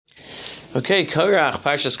Okay, Korach,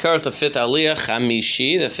 Parshas Korach, the fifth Aliyah,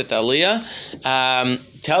 Chamishi, the fifth Aliyah,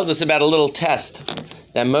 tells us about a little test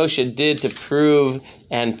that Moshe did to prove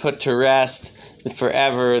and put to rest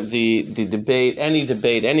forever the debate,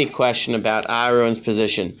 any question about Aaron's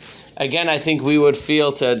position. Again, I think we would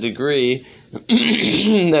feel to a degree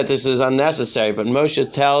that this is unnecessary, but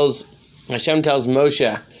Hashem tells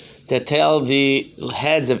Moshe to tell the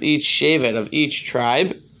heads of each shevet, of each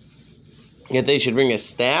tribe, that they should bring a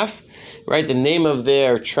staff, write the name of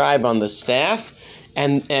their tribe on the staff,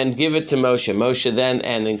 and give it to Moshe. Moshe then,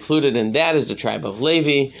 and included in that is the tribe of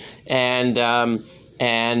Levi, and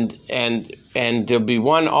there'll be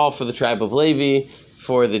one all for the tribe of Levi.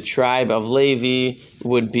 For the tribe of Levi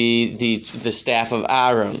would be the staff of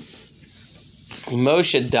Aaron.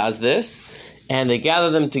 Moshe does this, and they gather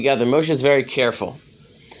them together. Moshe is very careful.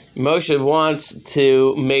 Moshe wants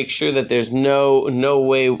to make sure that there's no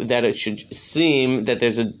way that it should seem that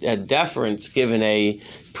there's a deference given, a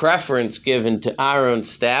preference given to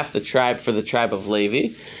Aaron's staff, the tribe of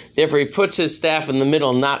Levi. Therefore, he puts his staff in the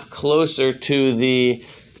middle, not closer to the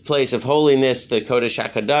place of holiness, the Kodesh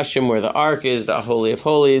HaKadoshim, where the Ark is, the Holy of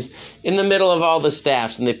Holies, in the middle of all the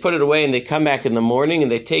staffs. And they put it away, and they come back in the morning,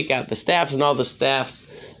 and they take out the staffs, and all the staffs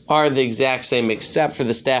are the exact same, except for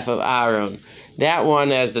the staff of Aaron. That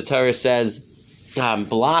one, as the Torah says,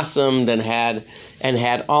 blossomed and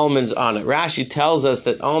had almonds on it. Rashi tells us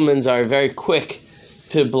that almonds are very quick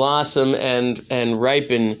to blossom and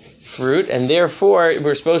ripen fruit, and therefore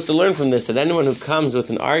we're supposed to learn from this that anyone who comes with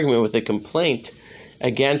an argument, with a complaint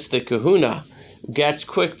against the kahuna, gets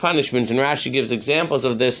quick punishment. And Rashi gives examples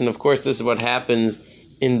of this, and of course this is what happens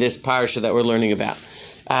in this parsha that we're learning about.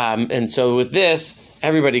 And so with this,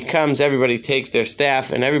 everybody takes their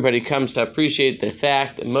staff, and everybody comes to appreciate the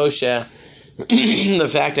fact that Moshe, the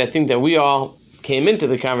fact I think that we all came into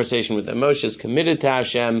the conversation with that Moshe is committed to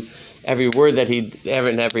Hashem. Every word that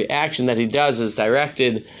every action that he does is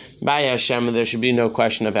directed by Hashem, and there should be no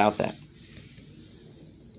question about that.